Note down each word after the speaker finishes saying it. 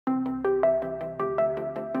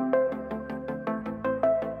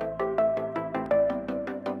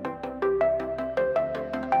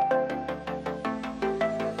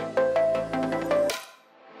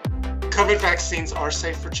COVID vaccines are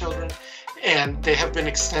safe for children, and they have been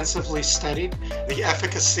extensively studied. The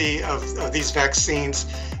efficacy of these vaccines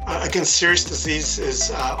against serious disease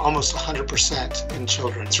is almost 100% in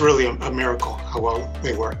children. It's really a miracle how well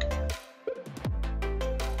they work.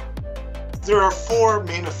 There are four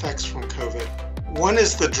main effects from COVID. One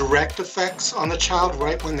is the direct effects on the child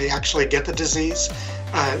right when they actually get the disease.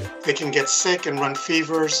 They can get sick and run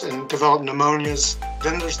fevers and develop pneumonias.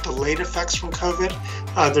 Then there's delayed effects from COVID.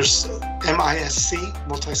 There's MIS-C,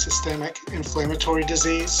 multisystemic inflammatory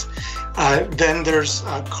disease. Then there's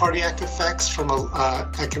cardiac effects from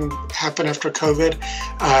that can happen after COVID.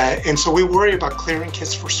 And so we worry about clearing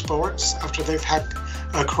kids for sports after they've had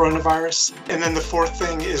coronavirus. And then the fourth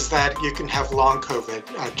thing is that you can have long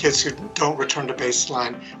COVID, kids who don't return to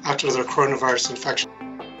baseline after their coronavirus infection.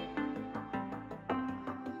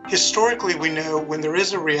 Historically, we know when there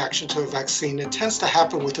is a reaction to a vaccine, it tends to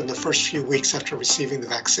happen within the first few weeks after receiving the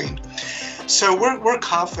vaccine. So we're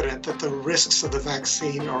confident that the risks of the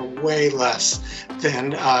vaccine are way less than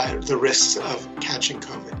the risks of catching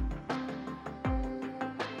COVID.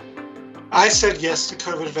 I said yes to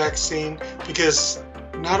COVID vaccine because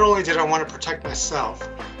not only did I want to protect myself,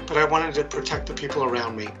 but I wanted to protect the people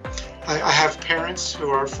around me. I have parents who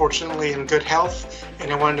are fortunately in good health,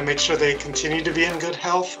 and I wanted to make sure they continue to be in good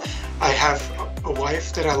health. I have a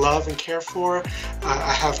wife that I love and care for.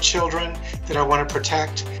 I have children that I want to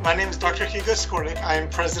protect. My name is Dr. Hugo Scornik. I am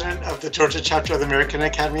president of the Georgia chapter of the American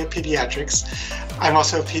Academy of Pediatrics. I'm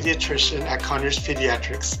also a pediatrician at Conyers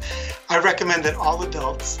Pediatrics. I recommend that all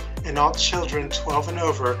adults and all children 12 and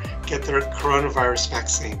over get their coronavirus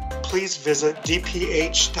vaccine. Please visit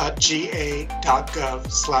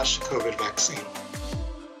DPH.GA.GOV/COVID vaccine.